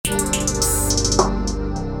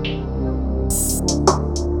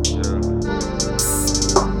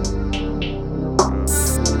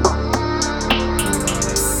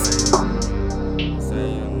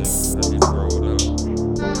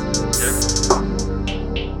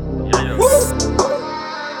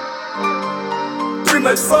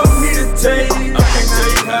much for me to take. I can't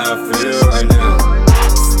tell you how I feel right now.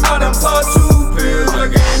 I done popped 2 pills,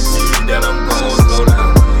 I guarantee you that I'm gon' slow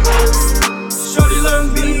down. Shorty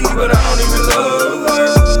love me, but I don't even love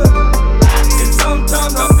her. And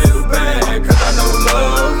sometimes I feel bad, cause I know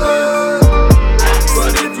love her.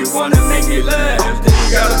 But if you wanna make it last, then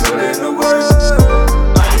you gotta put in the work.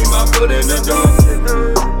 I need my foot in the door.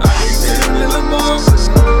 I need 10 million more.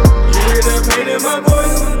 You hear that pain in my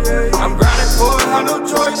voice? I'm grinding for it, have no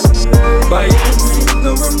choice. By any means,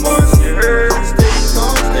 no remorse. Stay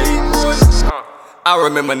calm, stay poised. I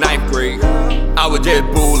remember 9th grade, I was just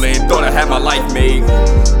bullin', thought I had my life made.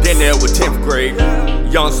 Then there was 10th grade,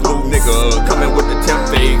 young smooth nigga coming with the 10th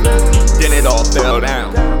fade. Then it all fell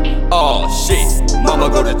down. Oh shit, mama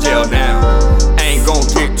go to jail now. Ain't gon'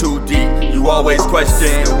 get too deep, you always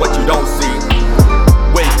question what you don't see.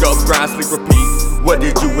 Wake up, grind, sleep, repeat. What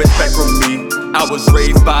did you expect from me? I was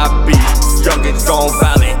raised by a beast, young and strong,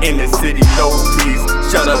 violent in the city, no peace.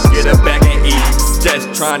 Shut up, get up back and eat.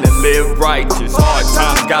 Just trying to live righteous, hard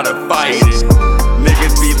times gotta fight it.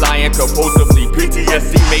 Niggas be lying compulsively,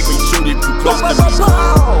 PTSD make me shoot it too close to me.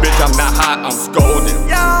 Bitch, I'm not hot, I'm scolding.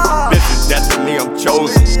 This is destiny, I'm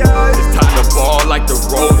chosen. It's time to ball like the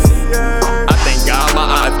roses. I thank God my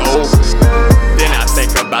eyes open. Then I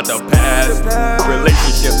think about the past,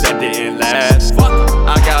 relationships that didn't last.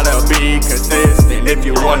 I gotta be consistent, if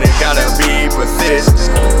you want it, gotta be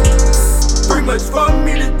persistent. Too much for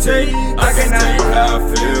me to take. I can't tell you how I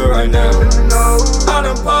feel right now. I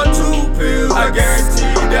done popped 2 pills, I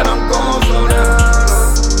guarantee that I'm gon' slow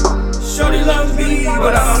down. Shorty loves me,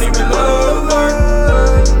 but I don't even love her.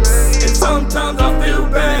 And sometimes I feel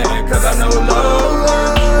bad, cause I know love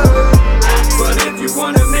her. But if you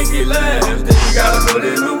wanna make it last, then you gotta put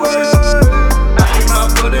in the work. I need my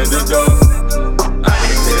foot in the door. I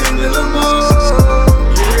need 10 little more.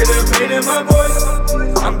 You hear the pain in my voice?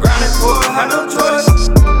 I'm grinding for it, have no choice.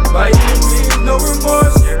 By any means, no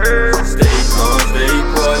remorse. Stay calm, stay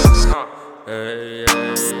poised. Hey,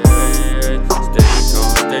 stay calm,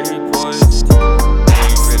 stay poised. They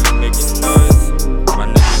ain't really making noise. My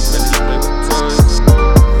niggas really play with toys.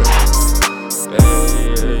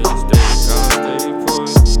 Hey, stay calm, stay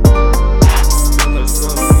poised. Too much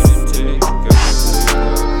for me to take.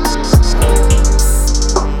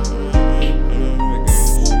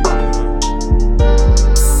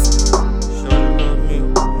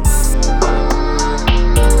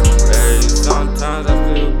 Sometimes I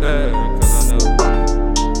feel bad, cause I know.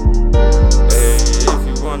 Hey, if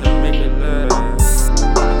you wanna make it last.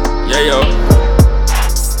 Yayo.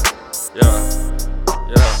 Yeah.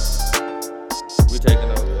 We taking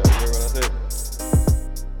over, y'all. You hear what I said?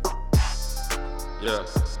 Yeah.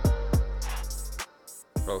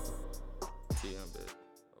 Focus.